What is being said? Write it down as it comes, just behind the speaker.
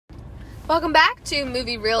Welcome back to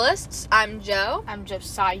Movie Realists. I'm Joe. I'm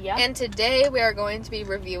Josiah. And today we are going to be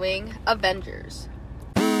reviewing Avengers.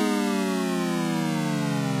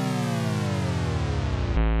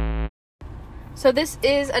 So this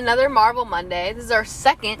is another Marvel Monday. This is our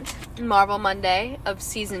second Marvel Monday of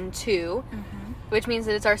Season 2, which means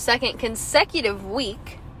that it's our second consecutive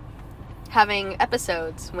week having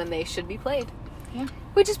episodes when they should be played. Yeah.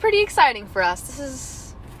 Which is pretty exciting for us. This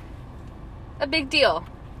is a big deal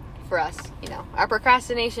for us. You know, our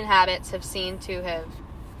procrastination habits seemed to have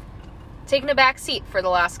taken a back seat for the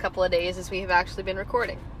last couple of days as we have actually been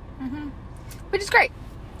recording. Which is great.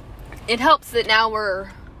 It helps that now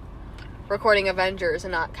we're recording Avengers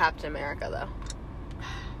and not Captain America, though.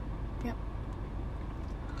 Yep.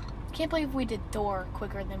 Can't believe we did Thor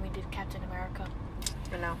quicker than we did Captain America.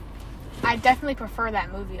 I know. I definitely prefer that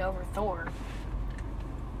movie over Thor.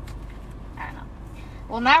 I don't know.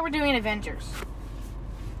 Well, now we're doing Avengers.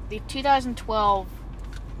 The 2012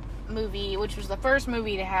 movie, which was the first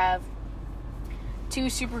movie to have two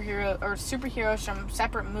superheroes from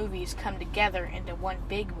separate movies come together into one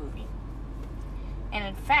big movie. And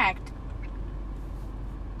in fact,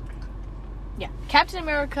 Captain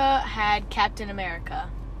America had Captain America.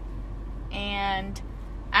 And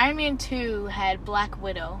Iron Man 2 had Black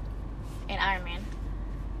Widow and Iron Man.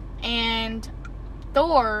 And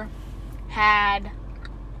Thor had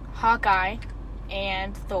Hawkeye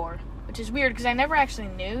and Thor. Which is weird because I never actually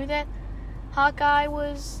knew that Hawkeye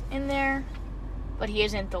was in there. But he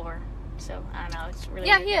is in Thor. So, I don't know. It's really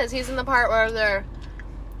weird. He is. He's in the part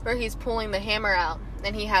where he's pulling the hammer out.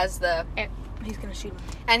 And he has he's gonna shoot him.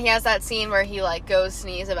 And he has that scene where he, goes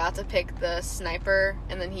and he's about to pick the sniper,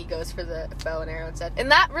 and then he goes for the bow and arrow instead.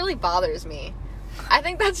 And that really bothers me. I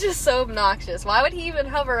think that's just so obnoxious. Why would he even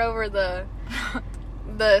hover over the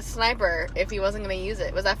sniper if he wasn't gonna use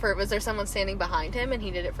it? Was there someone standing behind him and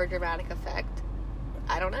he did it for dramatic effect?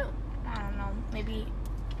 I don't know. I don't know. Maybe,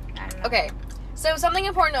 I don't know. Okay, so something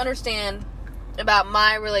important to understand about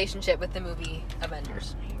my relationship with the movie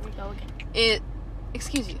Avengers. Here we go again.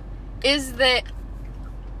 Is that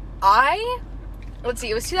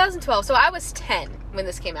it was 2012, so I was 10 when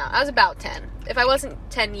this came out. I was about 10. If I wasn't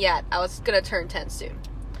 10 yet, I was going to turn 10 soon.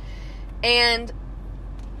 And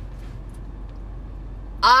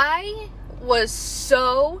I was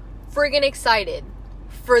so friggin' excited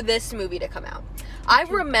for this movie to come out. I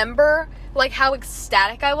remember, how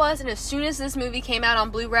ecstatic I was, and as soon as this movie came out on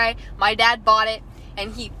Blu-ray, my dad bought it,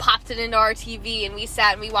 and he popped it into our TV, and we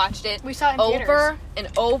sat and we watched it. We saw it in over theaters. And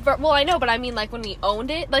over. Well, I know, but I mean, when we owned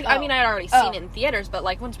it. I had already seen it in theaters, but,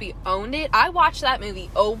 once we owned it, I watched that movie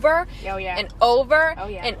over and over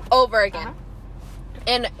and over again. Uh-huh.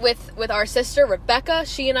 And with our sister, Rebecca,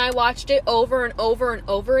 she and I watched it over and over and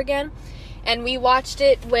over again. And we watched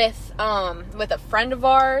it with a friend of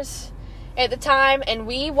ours at the time, and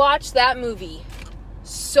we watched that movie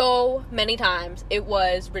so many times. It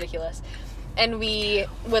was ridiculous. And we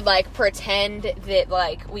would, pretend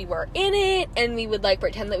that, we were in it, and we would,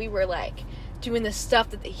 pretend that we were, doing the stuff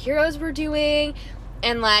that the heroes were doing,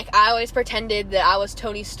 and, I always pretended that I was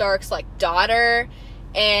Tony Stark's, daughter,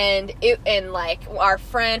 and our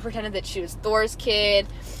friend pretended that she was Thor's kid,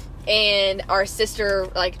 and our sister,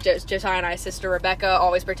 Josiah and I's sister, Rebecca,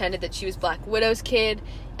 always pretended that she was Black Widow's kid,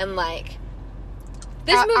 and,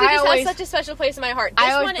 this movie has such a special place in my heart.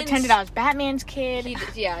 I always pretended I was Batman's kid.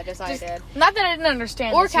 Josiah did. Not that I didn't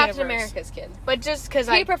understand Or this Captain universe, America's kid. but just because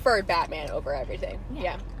He preferred Batman over everything.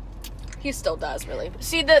 Yeah. He still does, really.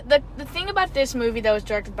 See, the thing about this movie that was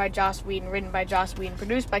directed by Joss Whedon, written by Joss Whedon,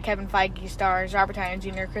 produced by Kevin Feige, stars Robert Downey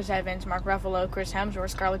Jr., Chris Evans, Mark Ruffalo, Chris Hemsworth,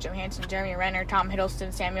 Scarlett Johansson, Jeremy Renner, Tom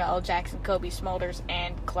Hiddleston, Samuel L. Jackson, Kobe Smulders,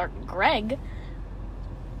 and Clark Gregg.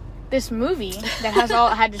 This movie that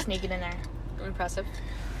had to sneak it in there. Impressive.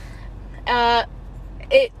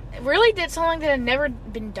 It really did something that had never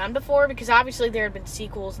been done before, because obviously there had been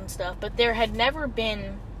sequels and stuff, but there had never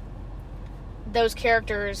been those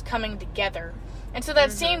characters coming together. And so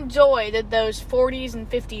that same joy that those 40s and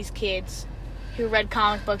 50s kids who read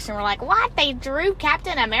comic books and were like, what? They drew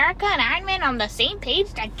Captain America and Iron Man on the same page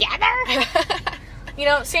together?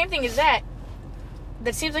 Same thing as that.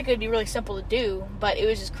 That seems like it would be really simple to do, but it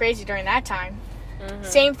was just crazy during that time.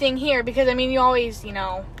 Same thing here, because, you always,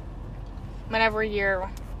 whenever you're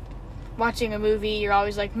watching a movie, you're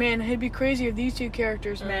always like, man, it'd be crazy if these two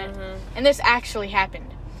characters met. And this actually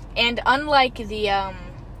happened. And unlike the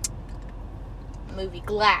movie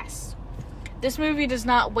Glass, this movie does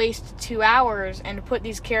not waste 2 hours and put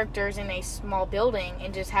these characters in a small building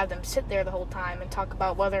and just have them sit there the whole time and talk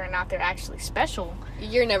about whether or not they're actually special.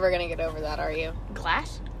 You're never going to get over that, are you?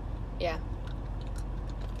 Glass? Yeah.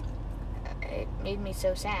 it made me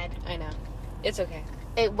so sad. I know. It's okay.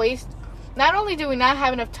 Not only do we not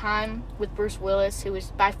have enough time with Bruce Willis, who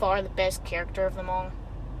is by far the best character of them all,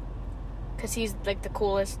 because he's, like, the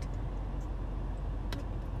coolest.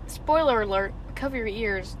 Spoiler alert, cover your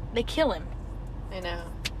ears, they kill him. I know.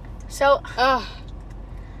 So,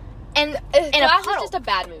 and Glass is just a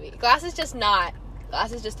bad movie. Glass is just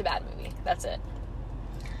a bad movie. That's it.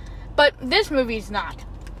 But this movie's not.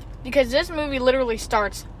 Because this movie literally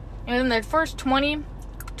starts, and within the first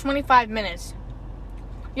 25 minutes,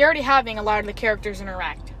 you're already having a lot of the characters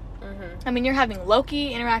interact. Mm-hmm. I mean, you're having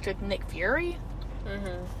Loki interact with Nick Fury.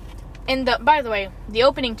 Mm-hmm. And, by the way, the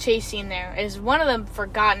opening chase scene there is one of the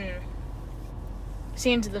forgotten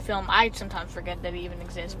scenes of the film. I sometimes forget that it even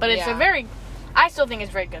exists. But it's I still think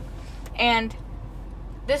it's very good. And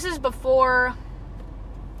this is before,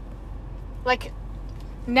 like,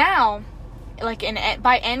 now, like,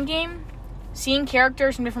 by Endgame, seeing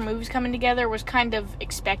characters from different movies coming together was kind of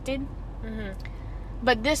expected. Mm-hmm.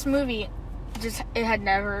 But this movie, it had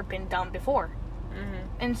never been done before. Mm-hmm.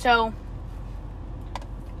 And so,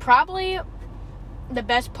 probably the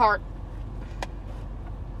best part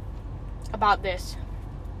about this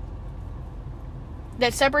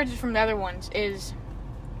that separates it from the other ones is,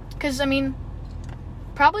 because, I mean,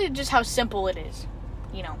 probably just how simple it is,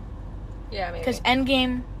 you know. Yeah, maybe. Because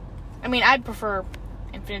Endgame, I mean, I'd prefer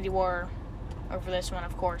Infinity War over this one,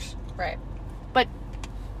 of course. Right. But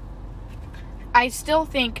I still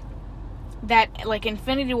think that, like,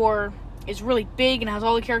 Infinity War is really big and has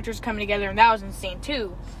all the characters coming together, and that was insane,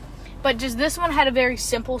 too. But just this one had a very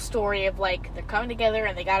simple story of, like, they're coming together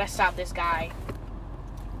and they gotta stop this guy.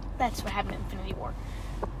 That's what happened in Infinity War.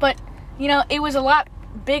 But, you know, it was a lot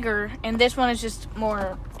bigger, and this one is just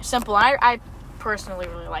more simple. I personally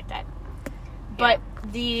really like that. But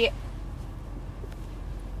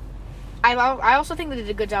I also think they did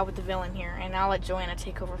a good job with the villain here, and I'll let Joanna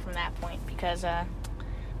take over from that point, because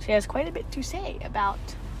she has quite a bit to say about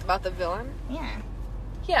the villain? Yeah.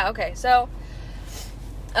 Yeah, okay. So,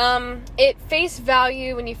 at face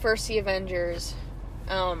value, when you first see Avengers,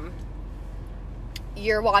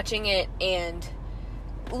 you're watching it, and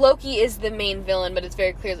Loki is the main villain, but it's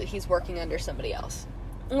very clear that he's working under somebody else.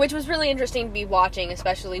 Which was really interesting to be watching,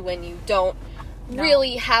 especially when you don't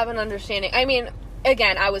really have an understanding. I mean,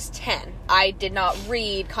 again, I was 10. I did not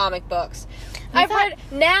read comic books.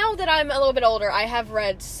 Now that I'm a little bit older, I have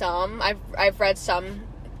read some. I've read some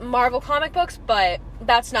Marvel comic books, but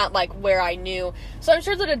that's not, like, where I knew. So I'm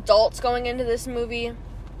sure that adults going into this movie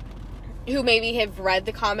who maybe have read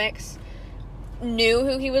the comics knew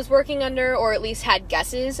who he was working under, or at least had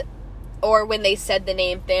guesses. Or when they said the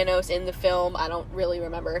name Thanos in the film, I don't really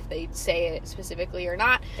remember if they say it specifically or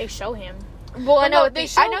not. They show him. Well, I know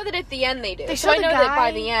that at the end they do. So I know that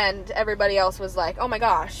by the end, everybody else was like, "Oh my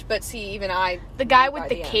gosh!" But see, even the guy with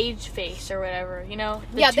the cage face or whatever, you know.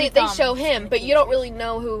 They show him, but you don't really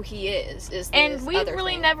know who he is. And we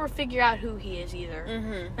really never figure out who he is either.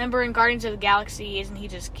 Mm-hmm. Remember in Guardians of the Galaxy, isn't he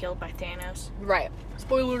just killed by Thanos? Right.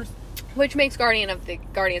 Spoilers. Which makes Guardians of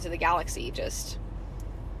the Galaxy just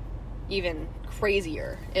even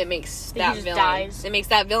crazier. It makes that villain dies. It makes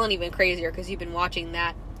that villain even crazier, because you've been watching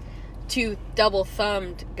that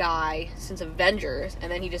double-thumbed guy since Avengers,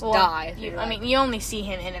 and then he just dies. You only see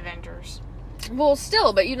him in Avengers. Well,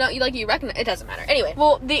 still, but you recognize it doesn't matter. Anyway,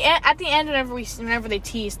 well, at the end, whenever they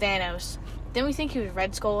tease Thanos, didn't we think he was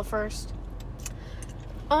Red Skull at first?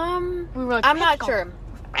 We were like, I'm not sure.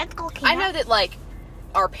 Red Skull came I know that, like,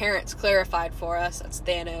 our parents clarified for us, that's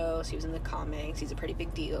Thanos, he was in the comics, he's a pretty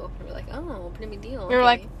big deal. We were like, oh, pretty big deal. We were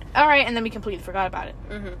like, alright, and then we completely forgot about it.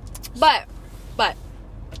 Mm-hmm. But,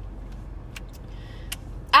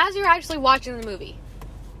 as you're actually watching the movie,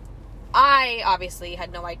 I obviously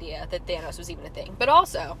had no idea that Thanos was even a thing. But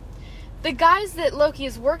also, the guys that Loki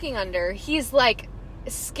is working under, he's, like,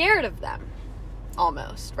 scared of them.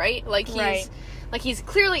 Almost, right? Like, he's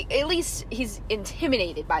clearly, at least, he's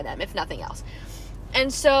intimidated by them, if nothing else.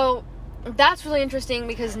 And so, that's really interesting,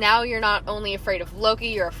 because now you're not only afraid of Loki,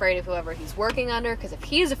 you're afraid of whoever he's working under, because if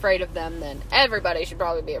he's afraid of them, then everybody should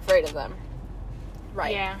probably be afraid of them.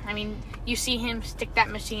 Right. Yeah, I mean, you see him stick that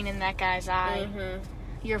machine in that guy's eye,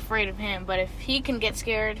 you're afraid of him, but if he can get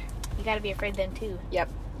scared, you gotta be afraid then, too. Yep.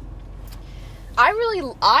 I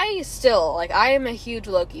am a huge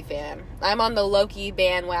Loki fan. I'm on the Loki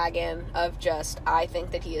bandwagon of I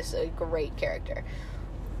think that he is a great character.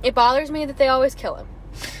 It bothers me that they always kill him.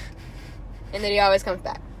 And that he always comes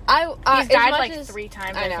back. He's died like 3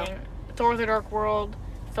 times, I think. Thor: The Dark World,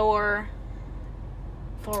 Thor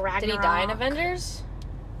Ragnarok. Did he die in Avengers?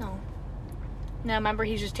 No, remember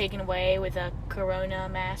he's just taken away with a corona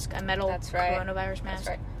mask, a metal coronavirus mask. That's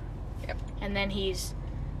right. Yep. And then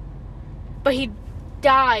but he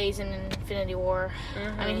dies in Infinity War.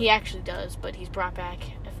 Mm-hmm. I mean, he actually does, but he's brought back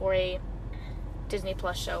for a Disney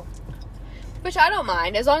Plus show. Which I don't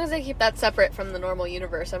mind. As long as they keep that separate from the normal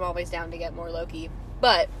universe, I'm always down to get more Loki.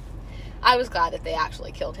 But I was glad that they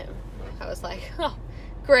actually killed him. I was like, oh,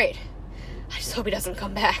 great. I just hope he doesn't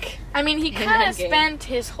come back. I mean, he kind of spent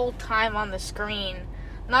his whole time on the screen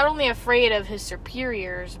not only afraid of his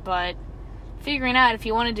superiors, but figuring out if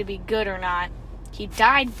he wanted to be good or not. He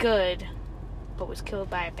died good, but was killed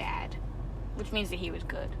by a bad, which means that he was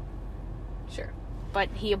good. Sure. But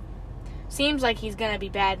he seems like he's going to be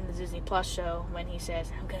bad in the Disney Plus show when he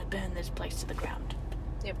says, I'm going to burn this place to the ground.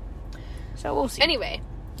 Yep. So we'll see. Anyway,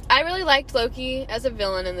 I really liked Loki as a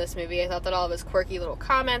villain in this movie. I thought that all of his quirky little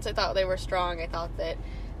comments, I thought they were strong. I thought that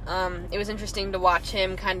it was interesting to watch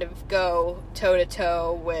him kind of go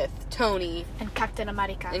toe-to-toe with Tony. And Captain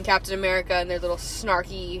America. And their little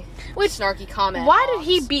snarky comments. Why did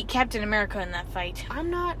he beat Captain America in that fight? I'm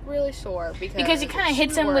not really sure. Because he kind of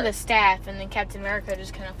hits him with a staff, and then Captain America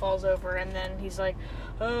just kind of falls over, and then he's like,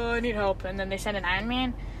 oh, I need help. And then they send an Iron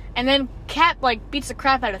Man. And then Cap, beats the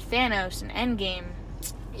crap out of Thanos in Endgame.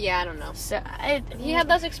 Yeah, I don't know. So he had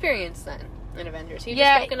less experience then in Avengers. He was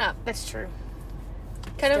just woken up. That's true.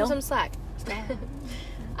 Cut him some slack.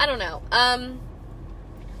 I don't know.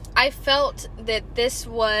 I felt that this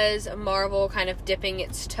was Marvel kind of dipping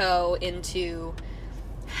its toe into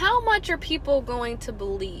how much are people going to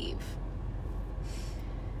believe?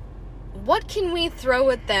 What can we throw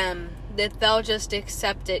at them that they'll just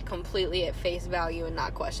accept it completely at face value and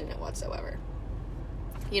not question it whatsoever?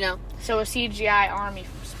 You know? So a CGI army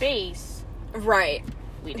from space. Right.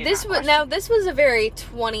 This was a very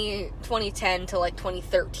 2010 to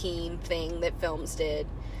 2013 thing that films did.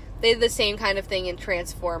 They did the same kind of thing in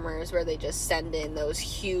Transformers where they just send in those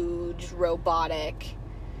huge robotic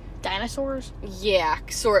dinosaurs. Yeah,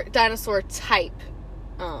 dinosaur type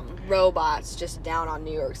robots just down on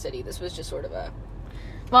New York City. This was just sort of a.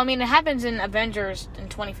 Well, I mean, it happens in Avengers in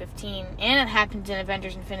 2015, and it happens in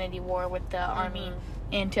Avengers Infinity War with the army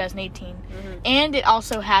in 2018. Mm-hmm. And it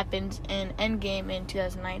also happens in Endgame in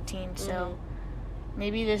 2019, so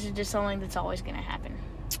maybe this is just something that's always going to happen.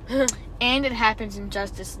 And it happens in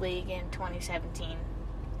Justice League in 2017.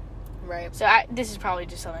 Right. So this is probably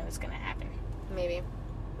just something that's going to happen. Maybe.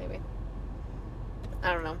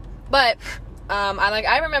 I don't know. But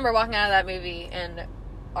I remember walking out of that movie and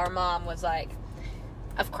our mom was like,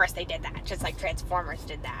 of course they did that, just like Transformers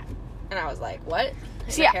did that. And I was like, what?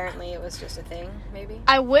 See, apparently it was just a thing, maybe?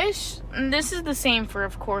 I wish, and this is the same for,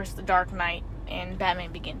 of course, The Dark Knight and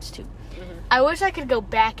Batman Begins, too. Mm-hmm. I wish I could go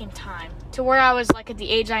back in time to where I was, at the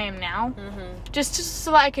age I am now, just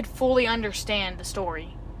so I could fully understand the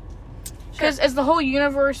story. Because as the whole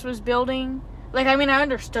universe was building, I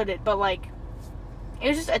understood it, but, it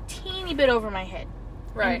was just a teeny bit over my head.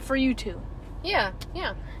 Right. And for you, too. Yeah.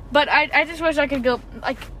 But I just wish I could go,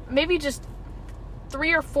 maybe just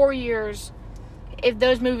 3 or 4 years. If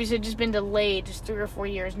those movies had just been delayed just 3 or 4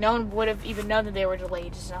 years, no one would have even known that they were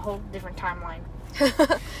delayed. Just in a whole different timeline.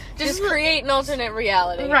 just create an alternate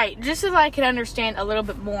reality. Right. Just so that I could understand a little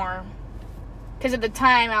bit more. Because at the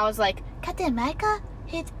time, I was like, Captain America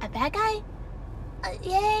hits a bad guy?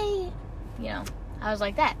 Yay! I was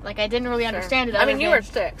like that. I didn't really understand it. I mean, you were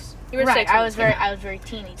 6. You were 6. I was very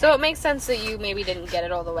teeny. So it makes sense that you maybe didn't get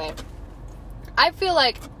it all the way. I feel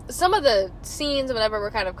like some of the scenes, whatever,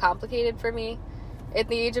 were kind of complicated for me at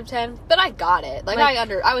the age of 10, but I got it.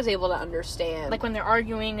 I was able to understand. When they're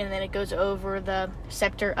arguing and then it goes over the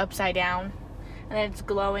scepter upside down and then it's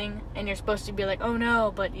glowing and you're supposed to be like, oh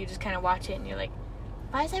no, but you just kind of watch it and you're like,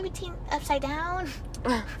 why is everything upside down?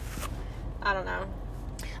 I don't know.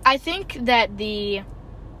 I think that the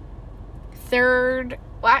third...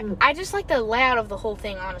 Well, I just like the layout of the whole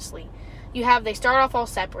thing, honestly. They start off all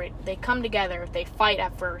separate. They come together. They fight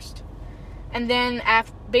at first. And then,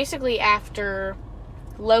 after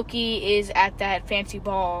Loki is at that fancy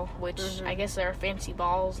ball, which I guess there are fancy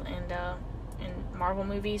balls in Marvel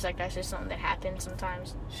movies. That's just something that happens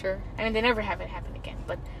sometimes. Sure. I mean, they never have it happen again.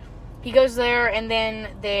 But he goes there, and then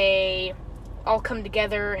they all come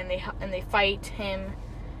together, and they fight him.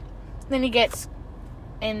 Then he gets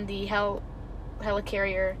in the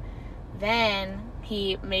helicarrier. Then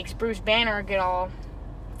he makes Bruce Banner get all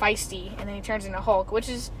feisty, and then he turns into Hulk, which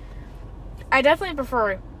is... I definitely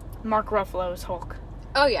prefer Mark Ruffalo's Hulk.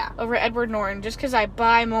 Oh, yeah. Over Edward Norton, just because I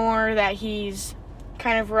buy more that he's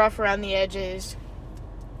kind of rough around the edges.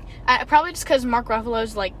 Probably just because Mark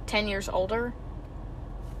Ruffalo's 10 years older,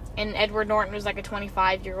 and Edward Norton was a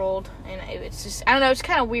 25-year-old, and it's just... I don't know, it's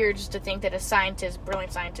kind of weird just to think that a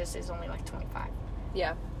brilliant scientist, is only 25.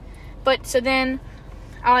 Yeah. But so then,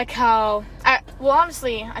 I like how...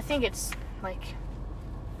 honestly, I think it's, like,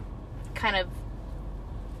 kind of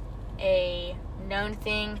a known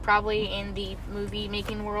thing, probably, in the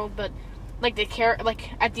movie-making world, but, like,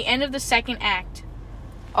 at the end of the second act,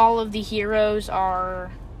 all of the heroes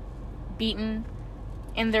are beaten,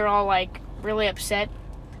 and they're all, like, really upset,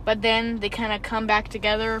 but then they kind of come back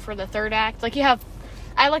together for the third act. Like,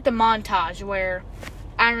 I like the montage where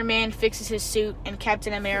Iron Man fixes his suit, and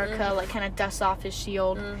Captain America, like, kind of dusts off his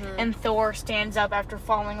shield, and Thor stands up after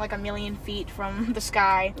falling, like, 1,000,000 feet from the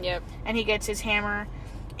sky, and he gets his hammer,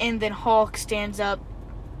 and then Hulk stands up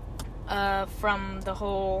from the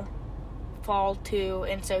whole fall, too,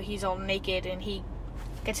 and so he's all naked, and he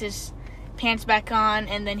gets his pants back on,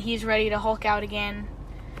 and then he's ready to Hulk out again,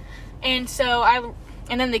 and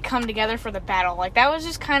then they come together for the battle. Like, that was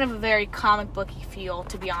just kind of a very comic booky feel,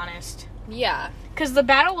 to be honest. Yeah. Because the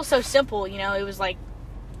battle was so simple, you know, it was like,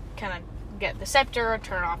 kind of get the scepter,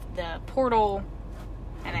 turn off the portal,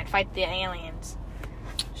 and then fight the aliens.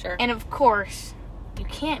 Sure. And of course, you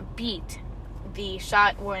can't beat the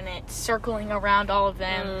shot when it's circling around all of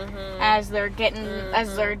them as they're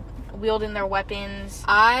wielding their weapons.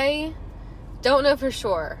 I don't know for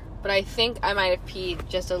sure, but I think I might have peed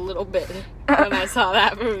just a little bit when I saw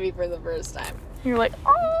that movie for the first time. You're like,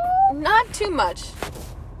 oh! Not too much.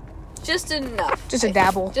 Just enough. Just a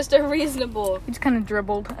dabble. Just a reasonable. You just kind of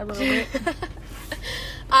dribbled a little bit.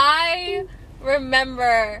 I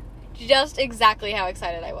remember just exactly how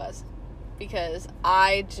excited I was. Because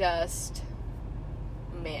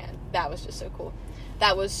man, that was just so cool.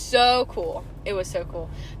 That was so cool. It was so cool.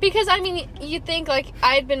 Because, I mean, you'd think, like,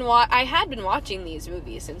 I had been watching these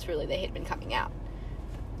movies since, really, they had been coming out.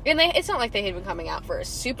 And it's not like they had been coming out for a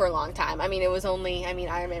super long time. I mean,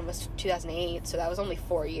 Iron Man was 2008, so that was only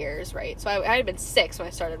 4 years, right? So I had been 6 when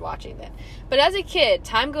I started watching that. But as a kid,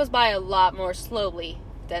 time goes by a lot more slowly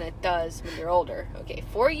than it does when you're older. Okay,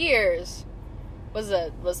 4 years was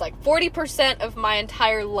like 40% of my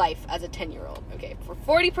entire life as a 10-year-old. Okay, for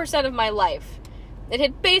 40% of my life, it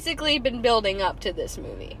had basically been building up to this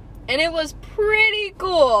movie. And it was pretty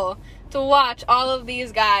cool to watch all of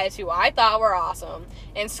these guys who I thought were awesome,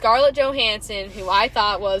 and Scarlett Johansson, who I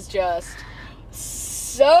thought was just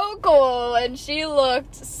so cool, and she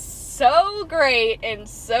looked so great and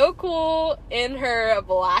so cool in her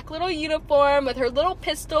black little uniform with her little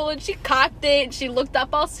pistol, and she cocked it, and she looked up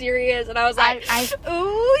all serious, and I was like,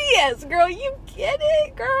 ooh, yes, girl, you get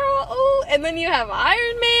it, girl, ooh. And then you have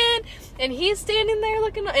Iron Man, and he's standing there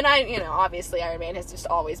looking, and obviously Iron Man has just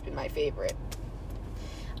always been my favorite.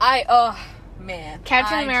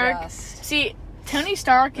 Captain America. See, Tony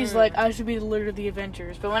Stark is like, I should be the leader of the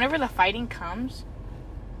Avengers, but whenever the fighting comes,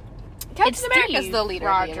 Captain America's the leader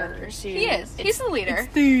of the Avengers. He is. He's the leader.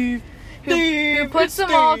 Steve. Who puts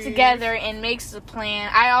them all together and makes the plan.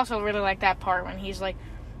 I also really like that part when he's like,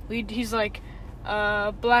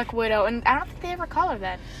 Black Widow, and I don't think they ever call her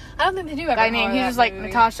that. I don't think they do ever call her that. He's just like,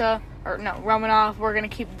 Natasha, Romanoff, we're gonna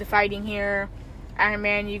keep the fighting here. Iron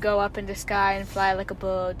Man, you go up in the sky and fly like a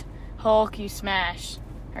bird. Hulk, you smash.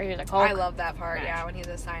 Or he was like, Hulk. I love that part, smash. Yeah, when he's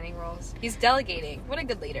assigning roles. He's delegating. What a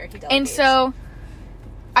good leader. He delegates. And so,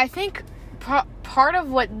 I think part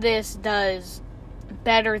of what this does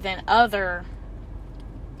better than other,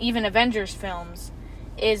 even Avengers films,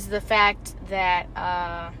 is the fact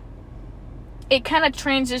that it kind of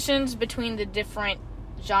transitions between the different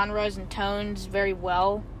genres and tones very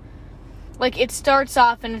well. Like, it starts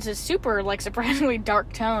off and it's a super, like, surprisingly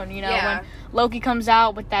dark tone, you know, when Loki comes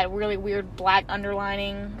out with that really weird black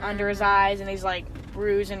underlining under his eyes, and he's, like,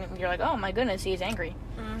 bruised, and you're like, oh my goodness, he's angry.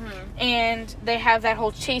 And they have that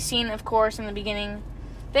whole chase scene, of course, in the beginning.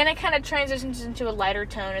 Then it kind of transitions into a lighter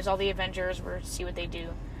tone as all the Avengers see what they do.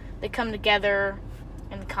 They come together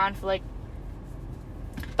in conflict.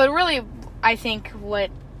 But really, I think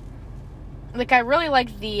I really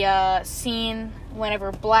like the scene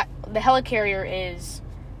whenever the helicarrier is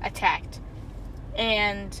attacked.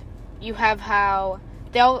 And you have how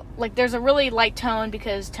there's a really light tone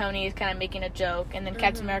because Tony is kind of making a joke, and then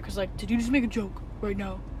Captain America's like, did you just make a joke right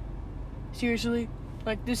now? Seriously?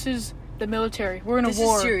 Like, this is the military. We're in a war. This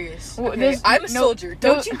is serious. Okay. I'm a soldier.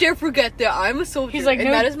 Don't you dare forget that I'm a soldier. He's like,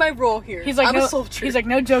 and that is my role here. He's like, I'm a soldier. He's like,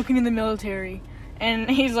 no joking in the military. And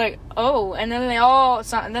he's like, oh. And then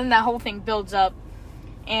and then that whole thing builds up.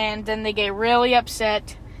 And then they get really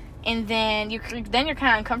upset. And then you're kind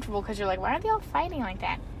of uncomfortable because you're like, why are they all fighting like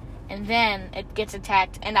that? And then it gets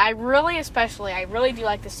attacked. And I really do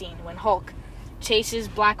like the scene when Hulk chases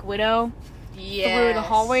Black Widow through the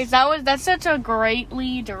hallways. That's such a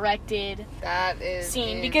greatly directed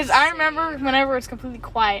scene. Because I remember whenever it's completely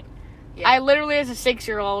quiet, I literally, as a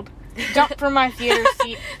 6-year-old, jumped from my theater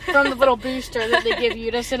seat from the little booster that they give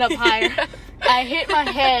you to sit up higher. Yeah. I hit my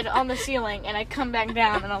head on the ceiling, and I come back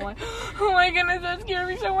down, and I'm like, oh my goodness, that scared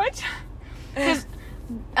me so much. Because,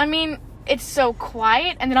 I mean, it's so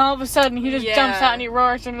quiet, and then all of a sudden, he just jumps out and he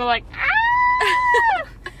roars, and you're like, ah!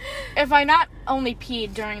 If I not only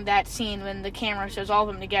peed during that scene when the camera shows all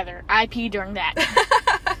of them together, I peed during that.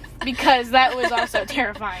 Because that was also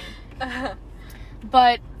terrifying.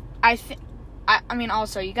 But I mean,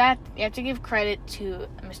 also, you have to give credit to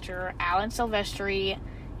Mr. Alan Silvestri,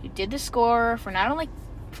 who did the score for not only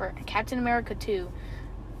for Captain America 2,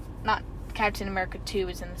 not Captain America 2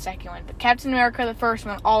 is in the second one, but Captain America the first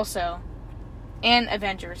one also, and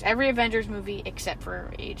Avengers. Every Avengers movie except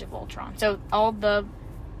for Age of Ultron. So all the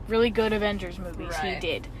really good Avengers movies he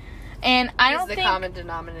did. And He's the common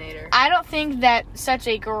denominator. I don't think that such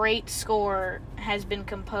a great score has been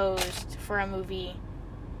composed for a movie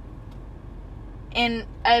in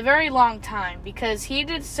a very long time, because he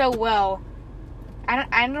did so well.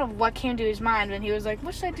 I don't know what came to his mind when he was like,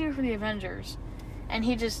 what should I do for the Avengers? And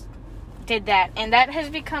he just did that. And that has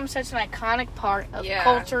become such an iconic part of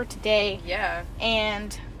culture today. Yeah.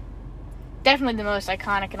 And definitely the most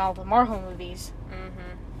iconic in all the Marvel movies.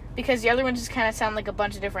 Mm-hmm. Because the other ones just kind of sound like a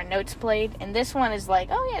bunch of different notes played. And this one is like,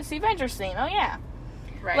 oh yeah, it's the Avengers theme. Oh yeah.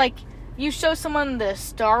 Right. Like, you show someone the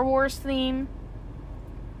Star Wars theme,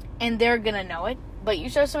 and they're gonna know it. But you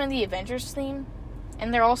show someone the Avengers theme,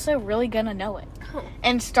 and they're also really gonna know it. Oh.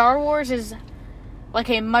 And Star Wars is like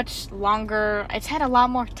a much longer... It's had a lot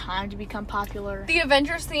more time to become popular. The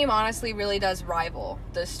Avengers theme honestly really does rival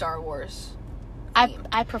the Star Wars theme.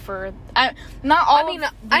 I prefer...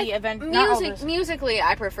 Musically,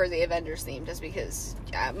 I prefer the Avengers theme just because...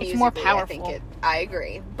 it's more powerful. I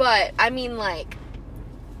agree. But, I mean, like,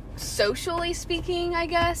 socially speaking, I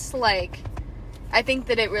guess, like... I think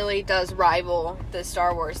that it really does rival the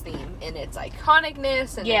Star Wars theme in its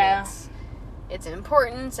iconicness and its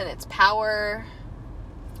importance and its power.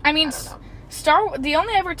 I mean, the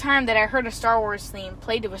only ever time that I heard a Star Wars theme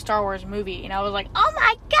played to a Star Wars movie, and I was like, oh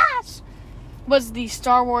my gosh, was the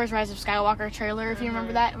Star Wars Rise of Skywalker trailer, if you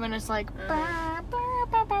remember that, when it's like,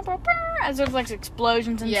 as there's like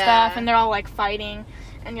explosions and stuff, and they're all like fighting,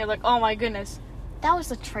 and you're like, oh my goodness, that was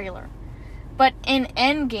the trailer. But in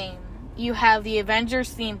Endgame, you have the Avengers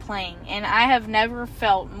theme playing, and I have never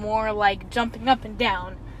felt more like jumping up and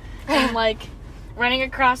down and like running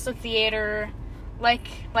across the theater,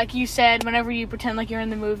 like you said, whenever you pretend like you're in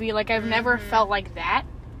the movie. Like, I've never felt like that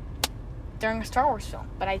during a Star Wars film,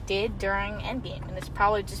 but I did during Endgame, and it's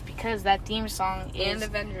probably just because that theme song is... And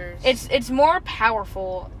Avengers. It's more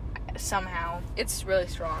powerful somehow. It's really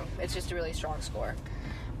strong. It's just a really strong score.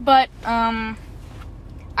 But,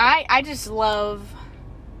 I just love...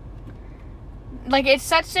 Like, it's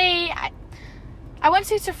such a... I wouldn't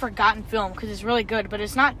say it's a forgotten film, because it's really good, but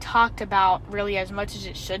it's not talked about really as much as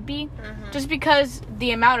it should be. Mm-hmm. Just because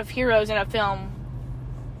the amount of heroes in a film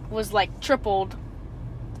was, like, tripled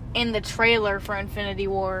in the trailer for Infinity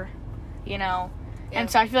War, you know? Yeah. And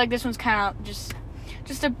so I feel like this one's kind of just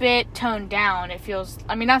a bit toned down. It feels...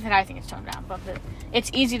 I mean, not that I think it's toned down, but it's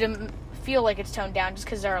easy to feel like it's toned down just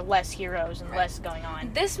because there are less heroes and less going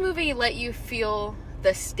on. This movie let you feel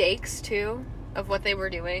the stakes, too, of what they were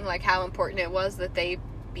doing, like how important it was that they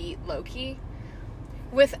beat Loki,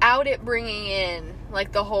 without it bringing in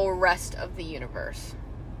like the whole rest of the universe.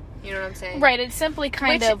 You know what I'm saying? Right. It's simply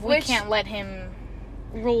we can't let him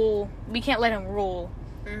rule. We can't let him rule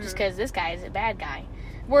just because this guy is a bad guy.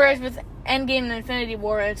 Whereas with Endgame and Infinity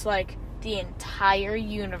War, it's like the entire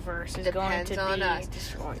universe is going to be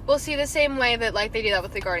destroyed. Well, see, the same way that like they do that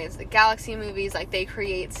with the Guardians of the Galaxy movies, like they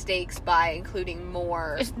create stakes by including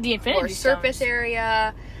more surface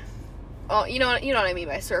area. Oh, you know what I mean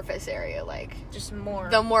by surface area, like just more.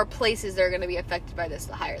 The more places that are going to be affected by this,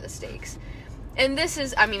 the higher the stakes. And this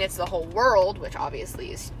is, I mean, it's the whole world, which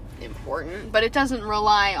obviously is important, but it doesn't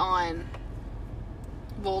rely on.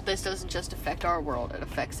 Well, this doesn't just affect our world, it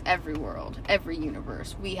affects every world, every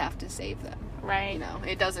universe. We have to save them. Right. You know,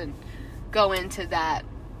 it doesn't go into that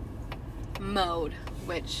mode,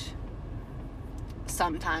 which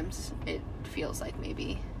sometimes it feels like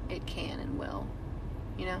maybe it can and will,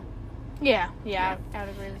 you know? Yeah, I would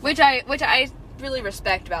agree with that. Which I really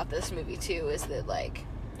respect about this movie, too, is that, like,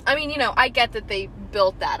 I mean, you know, I get that they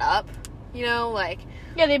built that up, you know, like...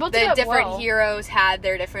 Yeah, they built it up well. The different heroes had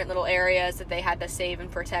their different little areas that they had to save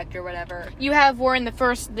and protect or whatever. You have where in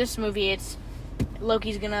this movie, it's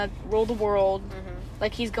Loki's gonna rule the world. Mm-hmm.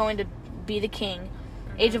 Like, he's going to be the king.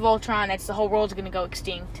 Mm-hmm. Age of Ultron, it's the whole world's gonna go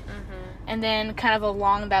extinct. Mm-hmm. And then kind of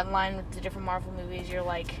along that line with the different Marvel movies, you're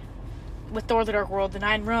like, with Thor the Dark World, the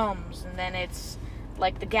 9 Realms. And then it's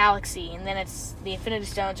like, the galaxy, and then it's the Infinity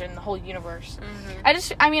Stones are in the whole universe.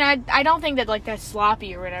 Mm-hmm. I don't think that, like, that's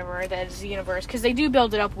sloppy or whatever, that is the universe, because they do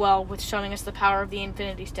build it up well with showing us the power of the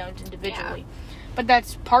Infinity Stones individually. Yeah. But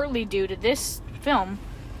that's partly due to this film,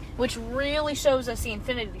 which really shows us the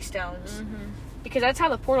Infinity Stones, Mm-hmm. because that's how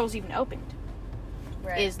the portal's even opened,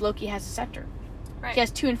 Right. is Loki has a scepter. Right. He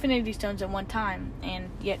has 2 Infinity Stones at one time, and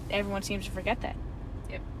yet everyone seems to forget that.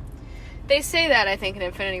 They say that, I think, in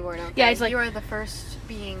Infinity War, don't they? Yeah, it's like, you are the first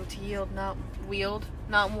being to wield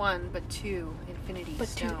not 1, but 2 Infinity but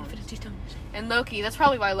Stones. 2 Infinity Stones. And Loki, that's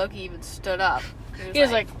probably why Loki even stood up. He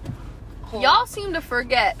was like, y'all seem to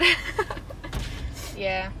forget.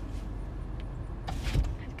 yeah. I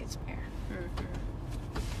had to get some air.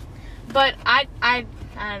 Mm-hmm. But I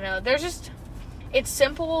don't know. There's just, it's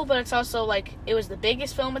simple, but it's also like, it was the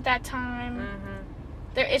biggest film at that time.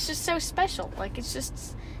 Mm-hmm. It's just so special. Like, it's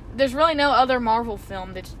just, there's really no other Marvel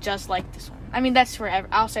film that's just like this one. I mean,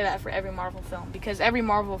 I'll say that for every Marvel film, because every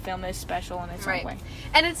Marvel film is special in its own way.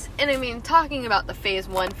 And I mean, talking about the Phase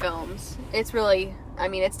 1 films, it's really, I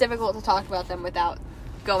mean, it's difficult to talk about them without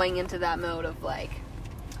going into that mode of, like,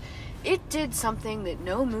 it did something that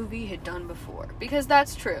no movie had done before. Because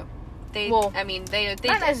that's true. They not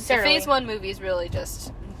The necessarily. Phase 1 movies really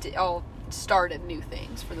just all started new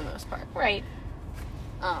things for the most part. Right.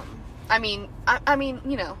 I mean,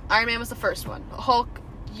 you know, Iron Man was the first one. Hulk,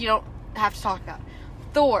 you don't have to talk about.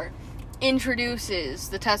 Thor introduces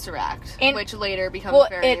the Tesseract, which later becomes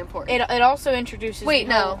very important. It also introduces... Wait,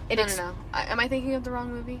 no. Am I thinking of the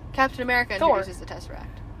wrong movie? Captain America introduces the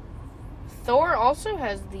Tesseract. Thor also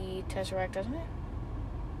has the Tesseract, doesn't it?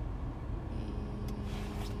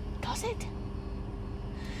 Does it?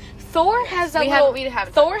 Thor has that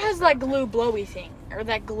Thor has that glue blowy thing. Or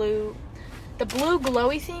that glue... The blue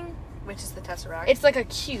glowy thing... Which is the Tesseract. It's like a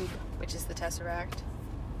cube. Which is the Tesseract.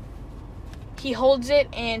 He holds it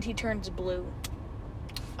and he turns blue.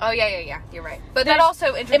 Oh, yeah. You're right. But that also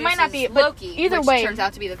introduces it might not be, Loki, either which way, turns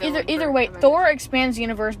out to be the villain. Either way, Thor expands the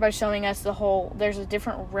universe by showing us there's a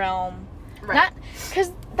different realm. Right.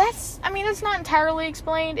 Because that's not entirely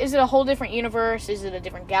explained. Is it a whole different universe? Is it a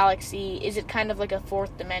different galaxy? Is it kind of like a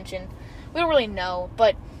fourth dimension? We don't really know,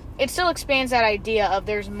 but it still expands that idea of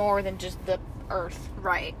there's more than just the Earth.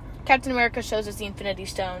 Right. Captain America shows us the Infinity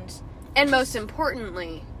Stones. And most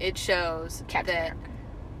importantly, it shows Captain that America.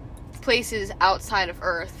 Places outside of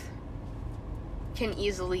Earth can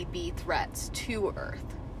easily be threats to Earth.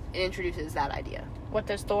 It introduces that idea. What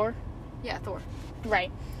does Thor? Yeah, Thor.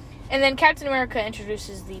 Right. And then Captain America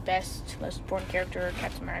introduces the most important character,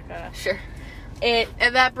 Captain America. Sure. And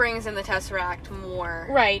that brings in the Tesseract more...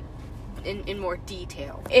 Right. In more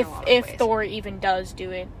detail. If Thor even does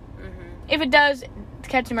do it. Mm-hmm. If it does,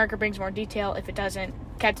 Captain America brings more detail. If it doesn't,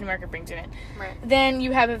 Captain America brings it in. Right. Then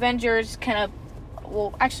you have Avengers kind of...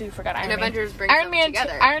 Well, actually, we forgot Iron Man. Avengers brings them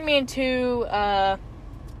together. Iron Man 2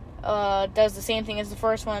 does the same thing as the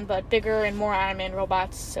first one, but bigger and more Iron Man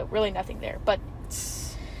robots, so really nothing there. But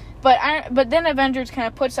then Avengers kind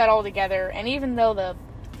of puts that all together, and even though the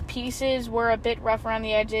pieces were a bit rough around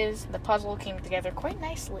the edges, the puzzle came together quite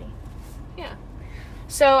nicely. Yeah.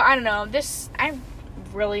 So, I don't know. I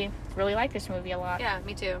really, really like this movie a lot. Yeah,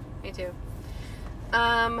 me too.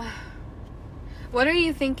 What are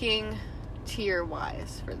you thinking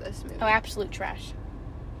tier-wise for this movie? Oh, absolute trash.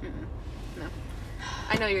 No.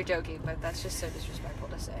 I know you're joking, but that's just so disrespectful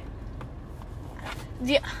to say.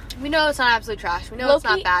 Yeah. We know it's not absolute trash. We know it's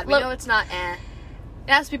not bad. We know it's not eh.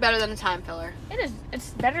 It has to be better than a time filler. It is. It's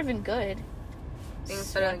better than good. Think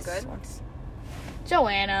it's better than good?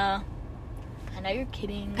 Joanna. I know you're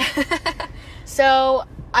kidding. So,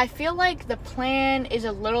 I feel like the plan is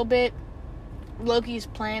a little bit... Loki's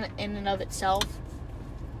plan in and of itself.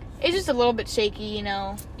 It's just a little bit shaky, you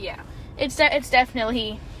know? Yeah. It's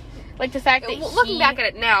definitely... Like, the fact that looking back at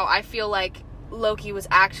it now, I feel like Loki was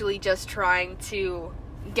actually just trying to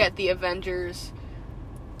get the Avengers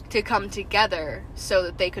to come together so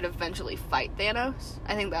that they could eventually fight Thanos.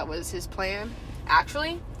 I think that was his plan,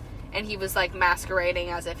 actually. And he was, like, masquerading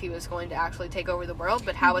as if he was going to actually take over the world,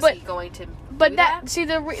 but how was he going to do that?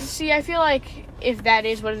 See, I feel like if that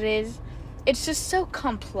is what it is, it's just so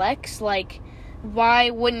complex. Like, why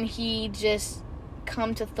wouldn't he just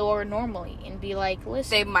come to Thor normally and be like, listen?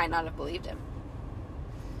 They might not have believed him.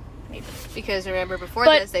 Maybe. Because remember, before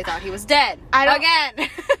this, they thought he was dead. Again!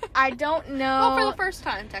 I don't know. Well, for the first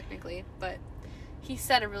time, technically, but he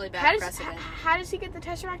set a really bad precedent. How does he get the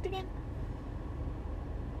Tesseract again?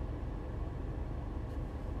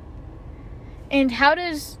 And how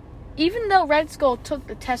does... Even though Red Skull took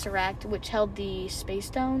the Tesseract, which held the Space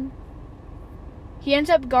Stone, he ends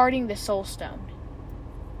up guarding the Soul Stone.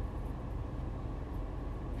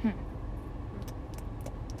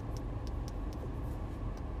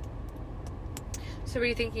 So were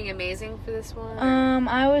you thinking amazing for this one?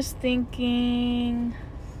 I was thinking...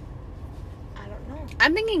 I don't know.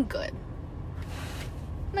 I'm thinking good.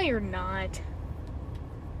 No, you're not.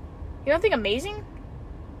 You don't think amazing?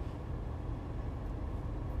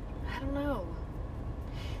 I don't know.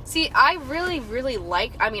 See, I really, really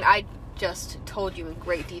like... I mean, I just told you in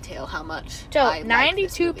great detail how much Joe, I like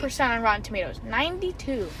this 92% on Rotten Tomatoes.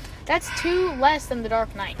 92. That's 2 less than The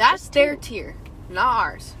Dark Knight. That's Just their 2. tier, not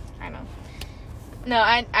ours. I know. No,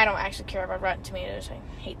 I don't actually care about Rotten Tomatoes.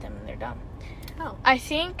 I hate them and they're dumb. Oh. I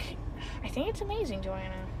think it's amazing,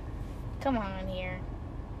 Joanna. Come on here.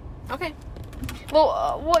 Okay.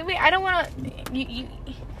 Well, wait. I don't want to.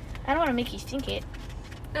 I don't want to make you think it.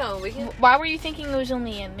 No, we can. Why were you thinking it was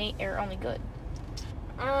only only good?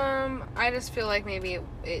 I just feel like maybe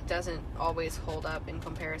it doesn't always hold up in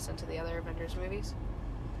comparison to the other Avengers movies.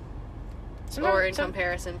 Or in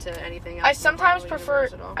comparison to anything else. I sometimes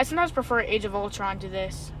prefer Age of Ultron to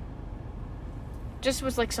this. Just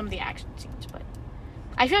with like some of the action scenes, but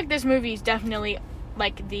I feel like this movie is definitely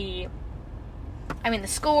like the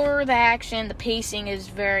score, the action, the pacing is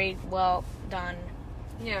very well done.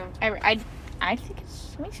 Yeah. I think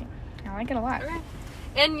it's amazing. I like it a lot. Okay.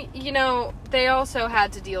 And, you know, they also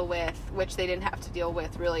had to deal with, which they didn't have to deal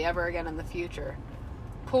with really ever again in the future,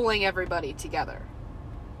 pulling everybody together.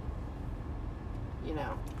 You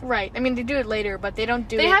know. Right. I mean, they do it later, but they don't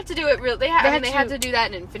do it. They have to do it real. They had to do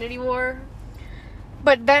that in Infinity War.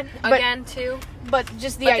 Again, too. But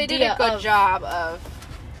just the idea they did a good job of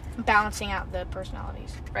balancing out the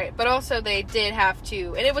personalities. Right. But also they did have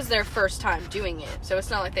to, and it was their first time doing it, so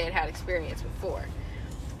it's not like they had experience before.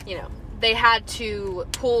 You know. They had to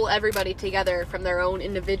pull everybody together from their own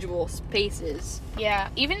individual spaces. Yeah,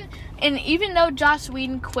 even though Joss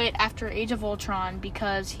Whedon quit after Age of Ultron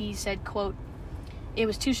because he said, quote, it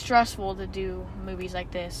was too stressful to do movies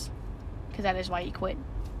like this, because that is why he quit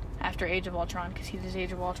after Age of Ultron, because he did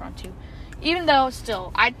Age of Ultron too. Even though,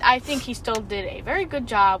 still, I think he still did a very good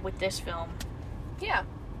job with this film. Yeah.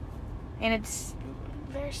 And it's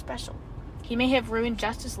very special. He may have ruined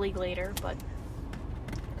Justice League later, but...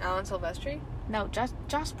 Alan Silvestri? No,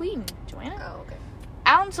 Joss Whedon, Joanna. Oh, okay.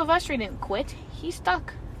 Alan Silvestri didn't quit. He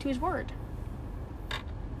stuck to his word.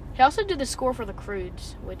 He also did the score for The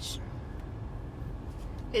Croods, which...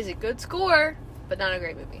 is a good score, but not a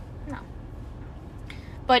great movie. No.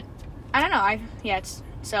 But, I don't know.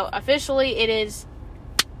 So, officially, it is...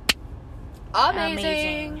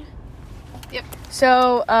 amazing. Yep.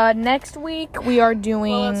 So, next week, we are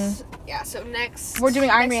doing... We're doing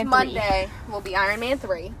Iron Man 3. Monday will be Iron Man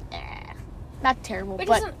 3. Not terrible, It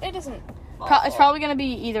but... It isn't... It's probably going to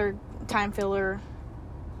be either time filler...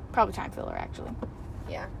 Probably time filler, actually.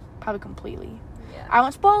 Yeah. Probably completely. Yeah. I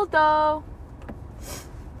won't spoil it, though.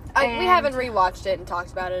 We haven't rewatched it and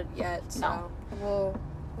talked about it yet, so... No.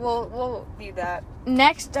 We'll do that.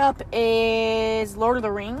 Next up is Lord of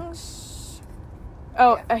the Rings.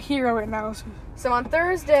 Oh, yeah. A hero analysis. So on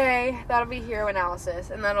Thursday, that'll be hero analysis,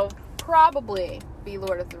 and that'll probably be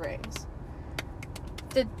Lord of the Rings.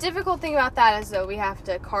 The difficult thing about that is, though, we have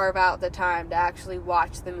to carve out the time to actually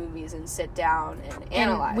watch the movies and sit down and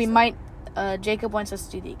analyze we them. might, Jacob wants us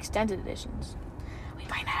to do the extended editions. We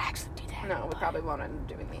might not actually do that. No, we probably won't end up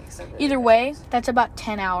doing the extended Either way, that's about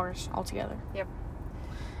 10 hours altogether. Yep.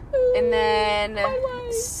 And then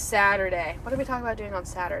Saturday. What are we talking about doing on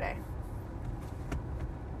Saturday?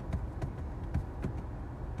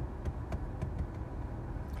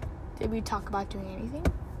 Did we talk about doing anything?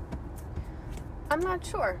 I'm not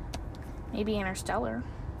sure. Maybe Interstellar.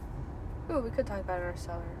 Ooh, we could talk about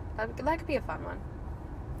Interstellar. That could be a fun one.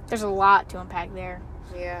 There's a lot to unpack there.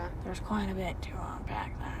 Yeah. There's quite a bit to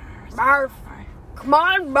unpack there. Marv! Come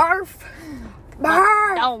on, Marv!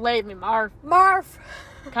 Marv! Don't leave me, Marv. Marv!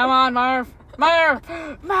 Come on, Marv. Marv!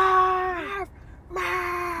 Marv!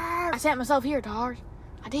 Marv! I sent myself here, Tars.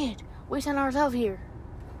 I did. We sent ourselves here.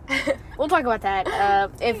 We'll talk about that.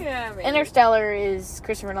 Interstellar is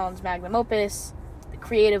Christopher Nolan's magnum opus,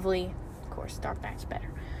 creatively, of course, Dark Knight's better.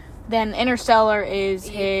 Then Interstellar is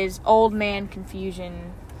his old man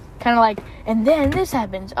confusion. Kind of like, and then this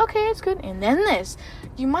happens. Okay, it's good. And then this.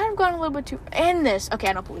 You might have gone a little bit too... And this. Okay,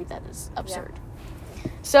 I don't believe that is absurd.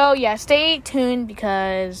 Yeah. So, yeah, stay tuned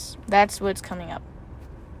because that's what's coming up.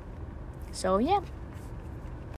 So, yeah.